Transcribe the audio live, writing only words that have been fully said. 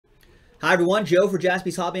Hi everyone, Joe for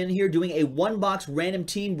Jaspys Hobby here doing a one-box random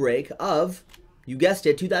team break of, you guessed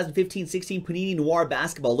it, 2015-16 Panini Noir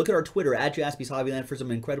basketball. Look at our Twitter at Jaspys Hobbyland for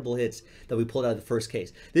some incredible hits that we pulled out of the first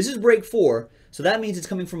case. This is break 4, so that means it's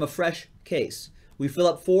coming from a fresh case. We fill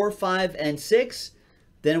up 4, 5, and 6,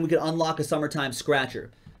 then we can unlock a summertime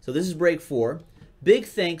scratcher. So this is break 4. Big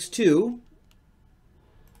thanks to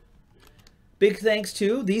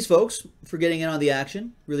these folks for getting in on the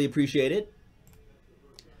action. Really appreciate it.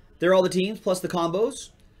 They're all the teams plus the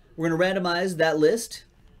combos. We're going to randomize that list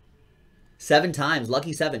 7 times.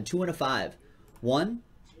 Lucky 7. 2 and a 5. 1,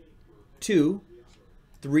 2,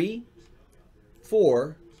 3,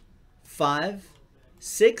 4, 5,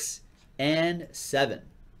 6, and 7.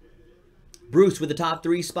 Bruce with the top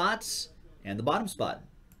 3 spots and the bottom spot.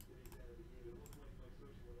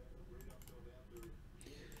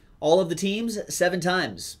 All of the teams 7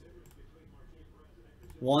 times.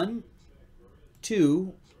 1,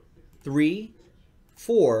 2, 3,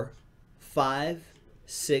 4, 5,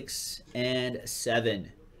 6, and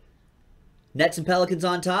 7. Nets and Pelicans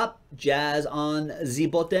on top. Jazz on the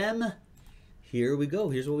bottom. Here we go.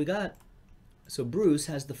 Here's what we got. So Bruce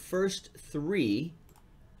has the first 3.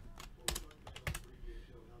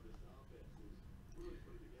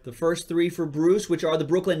 The first 3 for Bruce, which are the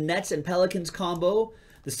Brooklyn Nets and Pelicans combo,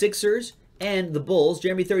 the Sixers, and the Bulls.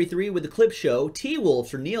 Jeremy 33 with the Clip Show. T-Wolves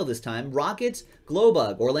for Neil this time. Rockets,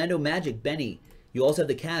 Glowbug, Orlando Magic, Benny. You also have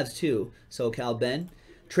the Cavs too, SoCal Ben.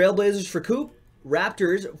 Trailblazers for Coop.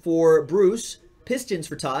 Raptors for Bruce. Pistons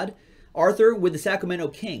for Todd. Arthur with the Sacramento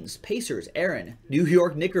Kings. Pacers, Aaron. New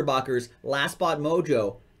York Knickerbockers, Last Spot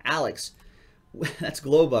Mojo, Alex. That's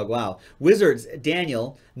Glowbug, wow. Wizards,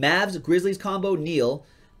 Daniel. Mavs, Grizzlies combo, Neil.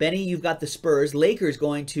 Benny, you've got the Spurs. Lakers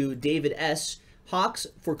going to David S. Hawks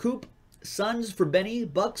for Coop. Suns for Benny.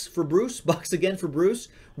 Bucks for Bruce. Bucks again for Bruce.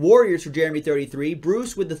 Warriors for Jeremy 33.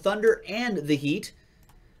 Bruce with the Thunder and the Heat.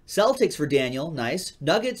 Celtics for Daniel. Nice.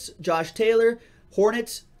 Nuggets, Josh Taylor.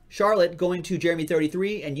 Hornets, Charlotte going to Jeremy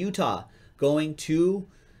 33. And Utah going to...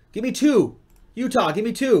 Give me 2. Utah, give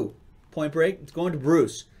me 2. Point break. It's going to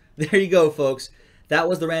Bruce. There you go, folks. That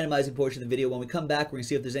was the randomizing portion of the video. When we come back, we're going to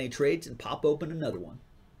see if there's any trades and pop open another one.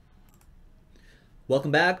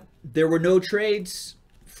 Welcome back. There were no trades.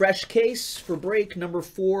 Fresh case for break number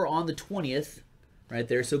 4 on the 20th. Right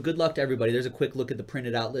there. So good luck to everybody. There's a quick look at the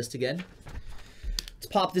printed out list again. Let's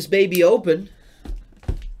pop this baby open.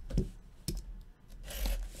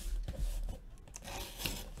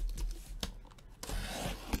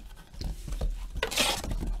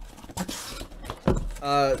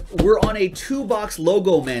 We're on a 2-box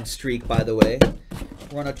Logo Man streak, by the way.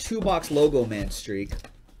 We're on a 2-box Logo Man streak.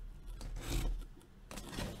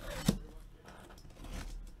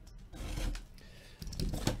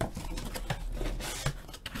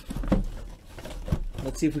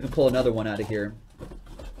 Let's see if we can pull another one out of here.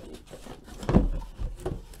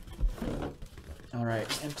 All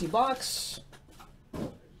right, empty box.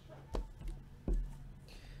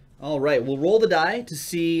 All right, we'll roll the die to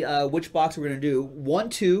see which box we're going to do. 1,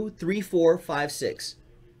 2, 3, 4, 5, 6.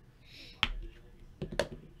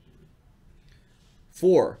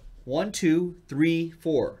 4. 1, 2, 3,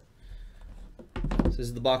 4. This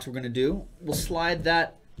is the box we're going to do. We'll slide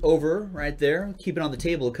that over right there. Keep it on the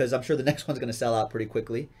table because I'm sure the next one's going to sell out pretty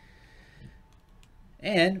quickly.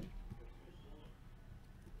 And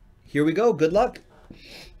here we go. Good luck.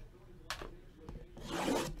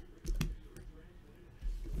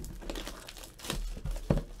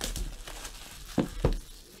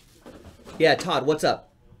 Yeah, Todd, what's up?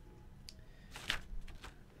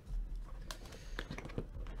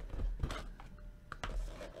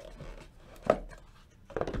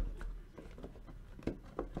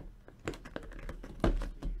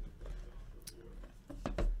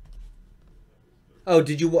 Oh,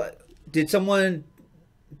 did you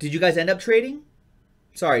guys end up trading?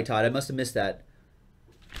 Sorry, Todd, I must have missed that.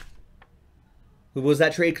 Was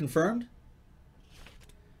that trade confirmed?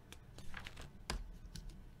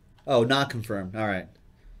 Oh, not confirmed. All right.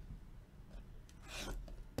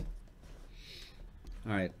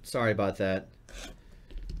 All right. Sorry about that.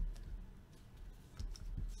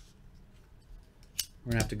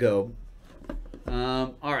 We're going to have to go.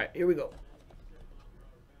 All right. Here we go.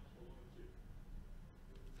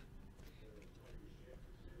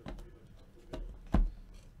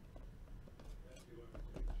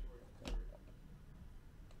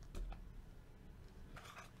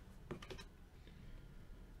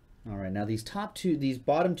 All right, now these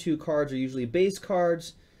bottom 2 cards are usually base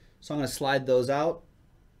cards, so I'm going to slide those out.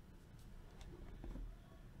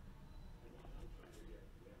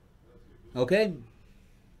 Okay.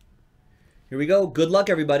 Here we go. Good luck,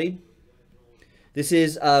 everybody. This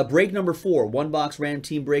is break number 4. One box random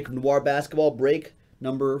team break of Noir Basketball. Break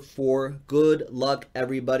number 4. Good luck,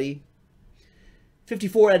 everybody.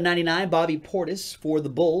 54 out of 99, Bobby Portis for the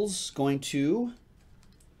Bulls. Going to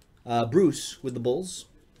Bruce with the Bulls.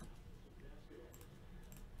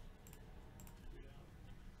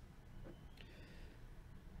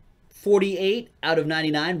 .48 out of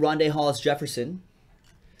 99, Rondé Hollis-Jefferson.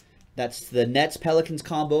 That's the Nets-Pelicans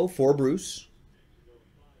combo for Bruce.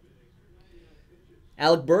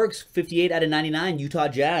 Alec Burks, 58 out of 99, Utah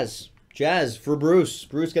Jazz. Jazz for Bruce.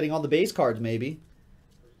 Bruce getting all the base cards, maybe.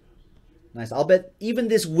 Nice. I'll bet even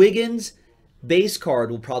this Wiggins base card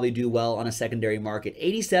will probably do well on a secondary market.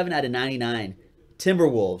 87 out of 99,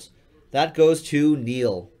 Timberwolves. That goes to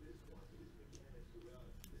Neil.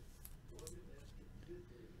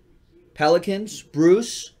 Pelicans,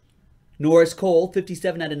 Bruce, Norris Cole,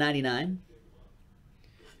 57 out of 99.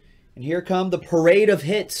 And here come the parade of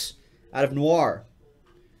hits out of Noir.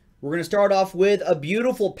 We're going to start off with a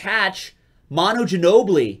beautiful patch, Manu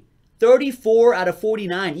Ginobili, 34 out of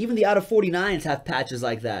 49. Even the out of 49s have patches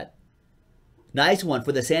like that. Nice one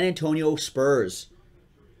for the San Antonio Spurs.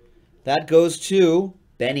 That goes to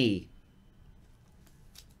Benny.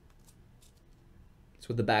 That's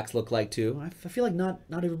what the backs look like too. I feel like not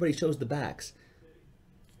everybody shows the backs.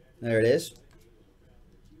 There it is.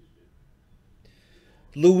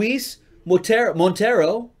 Luis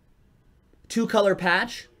Montero, 2-color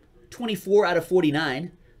patch, 24 out of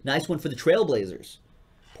 49. Nice one for the Trailblazers.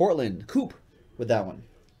 Portland, Coop with that one.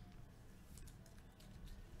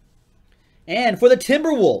 And for the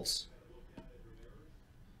Timberwolves,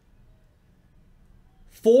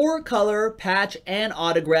 4-color patch and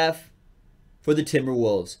autograph for the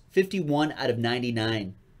Timberwolves. 51 out of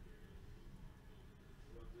 99.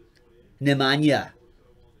 Nemanja.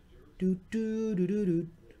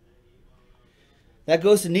 That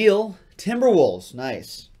goes to Neil. Timberwolves.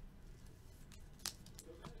 Nice.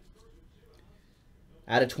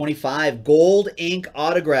 Out of 25. Gold ink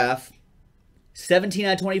autograph. 17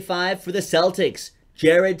 out of 25 for the Celtics.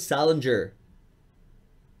 Jared Salinger.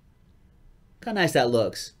 Look how nice that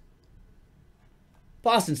looks.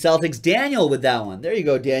 Boston Celtics. Daniel with that one. There you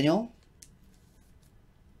go, Daniel.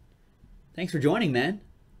 Thanks for joining, man.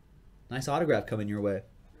 Nice autograph coming your way.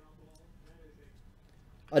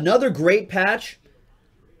 Another great patch.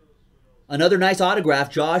 Another nice autograph,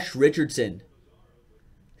 Josh Richardson.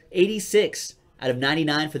 86 out of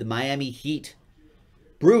 99 for the Miami Heat.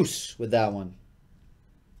 Bruce with that one.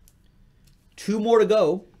 2 more to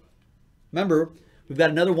go. Remember, we've got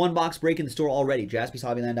another one-box break in the store already.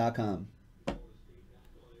 JaspysHobbyland.com.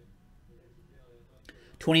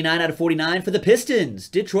 29 out of 49 for the Pistons.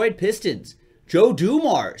 Detroit Pistons. Joe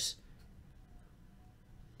Dumars.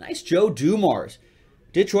 Nice Joe Dumars.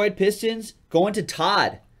 Detroit Pistons going to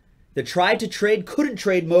Todd. The tried to trade, couldn't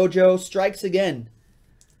trade mojo strikes again.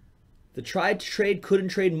 The tried to trade, couldn't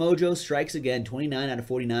trade mojo strikes again. 29 out of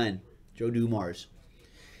 49. Joe Dumars.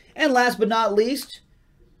 And last but not least,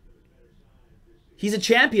 he's a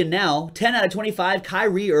champion now. 10 out of 25,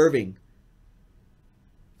 Kyrie Irving.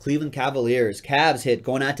 Cleveland Cavaliers. Cavs hit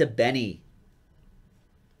going out to Benny.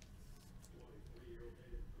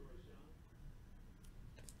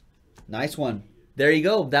 Nice one. There you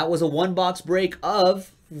go. That was a one-box break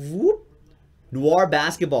of Noir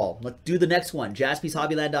Basketball. Let's do the next one.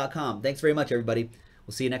 JaspysHobbyland.com. Thanks very much, everybody.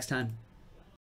 We'll see you next time.